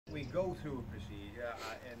go through a procedure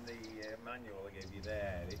in the manual I gave you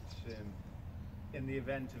there. It's in the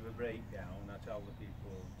event of a breakdown, I tell the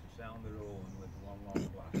people to sound their horn with one long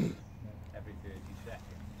blast every 30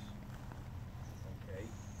 seconds. Okay.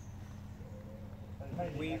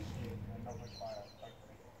 Exactly.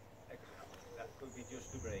 That could be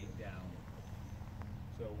just a breakdown.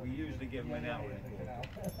 So we usually give them an hour and a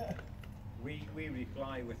quarter. We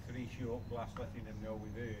reply with 3 short blasts, letting them know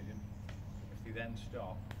we've heard them. If they then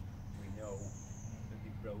stop, we know that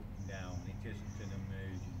they've broken down. It isn't an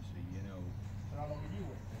emergency, you know. So how long have you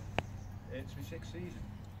worked in? It's my 6th season.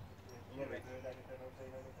 Love it.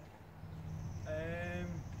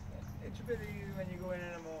 It's a bit easy when you go in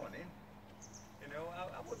the morning. You know,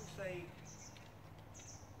 I wouldn't say.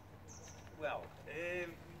 Well,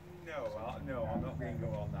 no, I'm not going to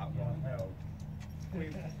go on that one. No,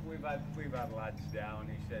 we've had lads down.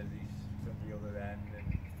 He says he's from the other end,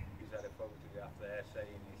 and he's had a photograph there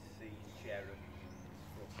saying he's seen cherubs and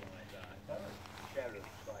stuff like that. Cherubs,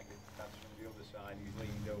 like that's from the other side. He's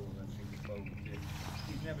leaned over and seen the boat.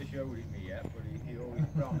 He's never showed it me yet, but he always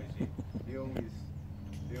promises. He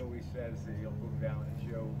always says that he'll come down and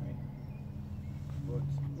show me. But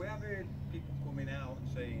we have heard people coming out and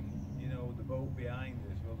saying, you know, the boat behind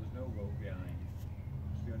us. Well, there's no boat behind.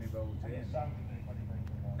 It's the only boat in.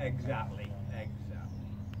 Exactly.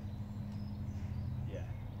 Yeah.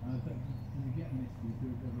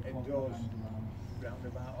 It does. Round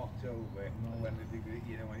about October, when the degree,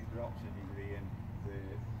 you know, when it drops a degree and the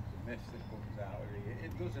mist that comes out of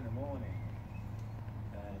it does in the morning.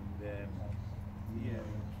 And yeah,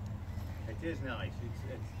 it is nice.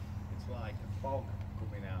 It's like a fog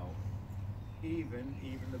coming out. Even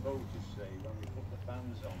the boaters say when we put the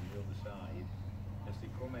fans on the other side, as they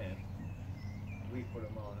come in, we put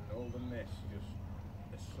them on and all the mist just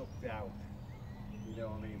is sucked out. You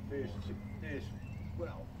know, I mean, first,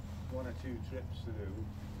 well, 1 or 2 trips through,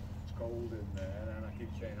 it's cold in there, and I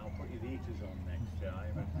keep saying, I'll put your heaters on next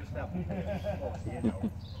time, and just have a bit of spot, you know.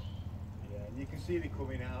 Yeah, and you can see they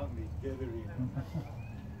coming out and they're dithering, and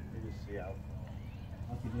you just see how.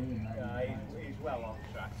 He's well on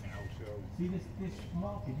track now, so. See this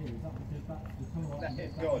marking here, is that because that's the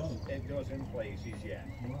tunnel? It does in places, yeah.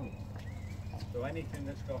 Wow. So anything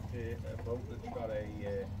that's got a boat that's got a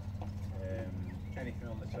anything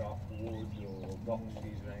on the top, wood or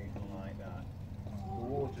boxes or anything like that. The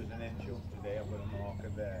water's an inch up today, I've got a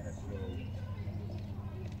marker there, so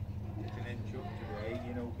it's an inch up today.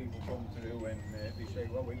 You know, people come through and they say,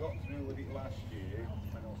 well, we got through with it last year,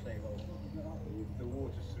 and I'll say, well, the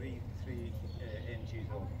water's 3 inches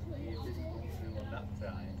up, you didn't come through on that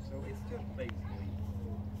time. So it's just basically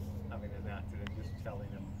having a natter and just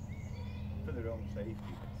telling them for their own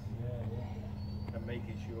safety. And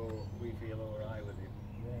making sure we feel alright with it.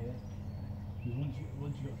 Because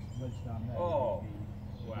once you got wedged down there, oh,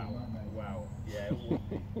 wow, yeah, it would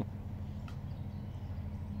be.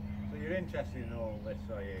 So you're interested in all this,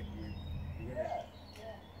 are you?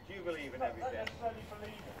 Do you believe in everything? I don't necessarily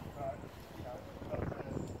believe it, but you know, it's got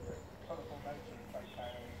the colourful nature of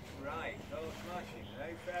it. Right, oh smashing,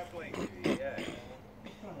 eh? Fair play to you, yeah.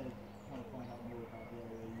 I'm trying to find out more about the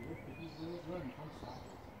area you live, because we're only from South.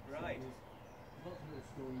 Right. So lots of little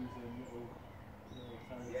stories and little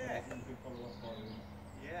tales that you can follow up on.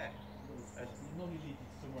 Yeah. It normally leads you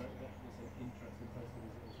to somewhere that's an interesting place to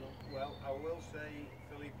visit as well. Well, I will say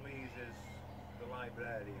Philip pleases the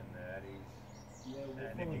librarian there.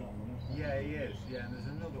 Yeah, he is. Yeah, and there's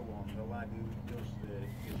another one, the lad who does the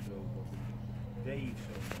Israel book, Dave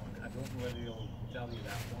someone. I don't know whether he'll tell you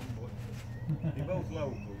that one, but they're both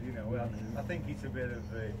local, you know. Well, I think it's a bit of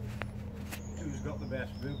who's got the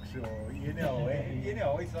best books, or you know,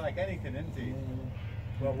 it's like anything, isn't it?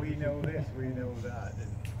 Well, we know this, we know that.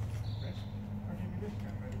 And I'll give you this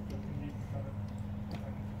camera, can you kind of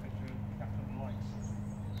picture Captain Lights?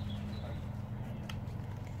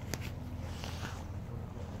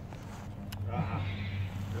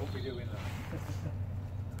 Don't be doing that.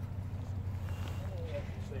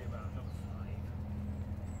 Let's see about number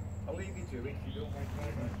 5. I'll leave you to it if you don't mind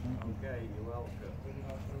very much. Okay, you're welcome. Really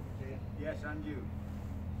nice talking to you. Yes, and you.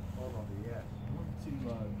 All of you, yes. I wanted to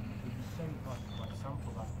say like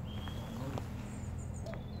sample that.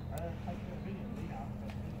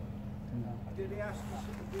 Did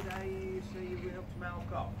I say you went up to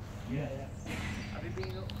Malcock? Yeah. Have you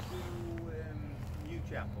been up to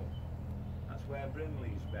Newchapel? That's where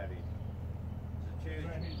Brindley's buried. There's a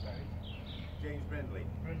church. Who's buried? James Brindley.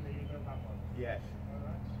 Brindley, you know that one? Yes.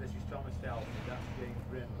 Alright. This is Thomas Delphi, that's James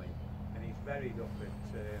Brindley. And he's buried up at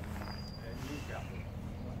Newchapel.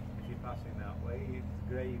 If you're passing that way,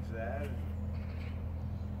 the grave's there. And,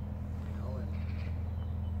 you know, and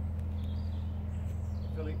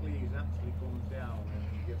till it leaves actually comes down and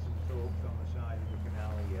you get some talks on the side of the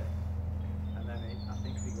canal here, and then I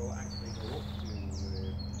think they actually go up to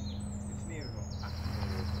it's near enough actually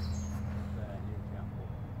Newcastle.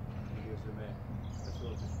 It gives them a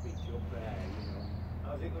sort of speech up there, you know.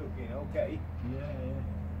 How's it looking? Okay. Yeah.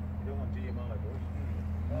 You don't want to hear my voice, do you?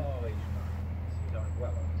 Oh, it's fine. It's done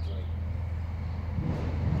well on the way.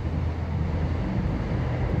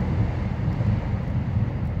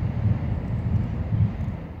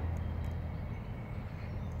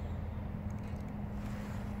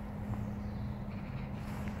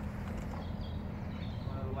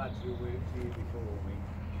 One of the lads who worked here before me,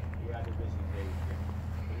 he had a visitation,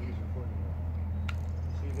 but it was a funny one.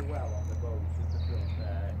 You see the well on the boat at the front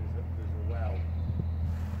there, there's a well.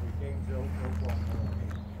 We came to open up one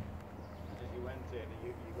morning, and as you went in,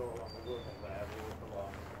 you go along the gunnel there, walk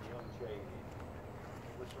along, and you unchain it.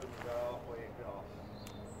 All of a sudden, go halfway across,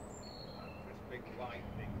 and this big white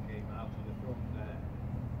thing came out of the front there,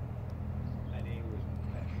 and he was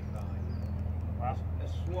petrified. Wow. A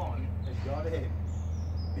swan had got him.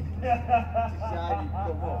 Decided to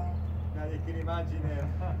come up. Now you can imagine him.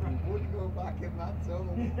 He wouldn't go back in that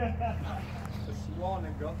tunnel. The swan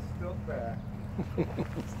had got stuck there.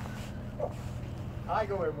 I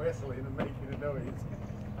go in whistling and making a noise.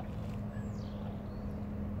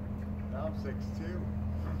 Now I'm 6'2".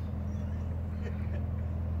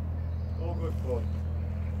 All good fun.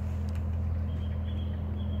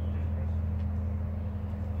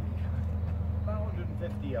 About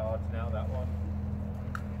 150 yards now, that one.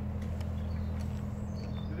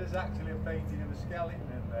 So there's actually a painting of a skeleton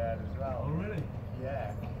in there as well. Oh really?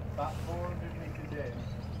 Yeah. About 400 metres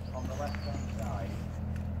in, on the left hand side.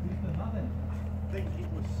 Who's the mother? I think it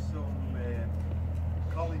was some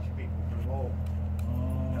college people from Hull.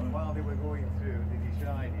 Oh. And while they were going through, they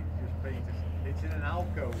decided to just paint it. It's in an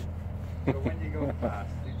alcove. So when you go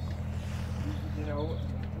past, it's, you know,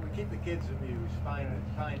 we keep the kids amused, find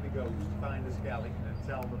the ghost, find the skeleton and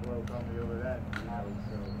tell the bloke on the other end, you know,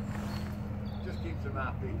 so just keeps them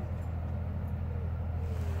happy.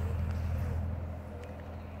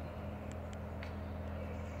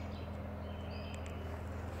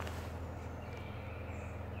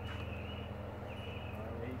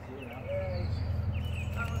 Yeah, it's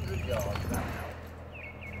 100 yards that now.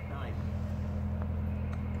 Nice.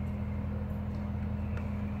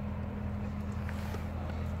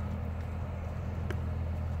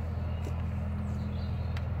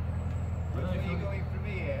 Where are you going from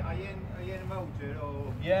here? Are you in a motor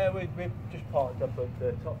or? Yeah, we've just parked up at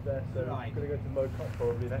the top there, so Right. we're going to go to Modcott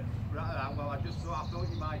probably next. Right, well I thought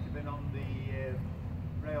you might have been on the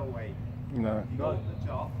railway. No. You go up the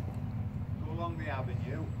top, go along the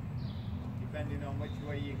avenue, depending on which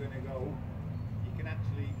way you're going to go, you can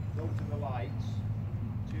actually go to the lights,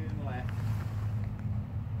 turn left,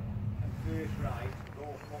 and first right, go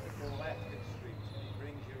up what we call Essex Street, and it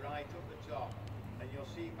brings you right up the top, and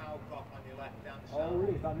you'll see Malcock on your left hand side. Oh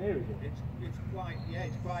really? Is that near, is it? It's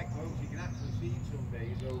quite close. You can actually see it some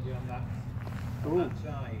days over on that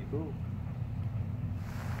side. Cool.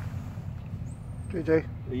 JJ.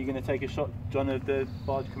 Are you going to take a shot, John, of the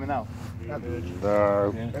barge coming out?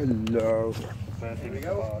 Hello. Yeah. Hello. There we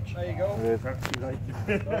go. There you go. There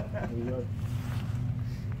you go.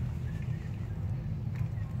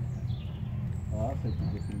 Oh, that's a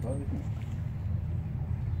good looking boat, isn't it?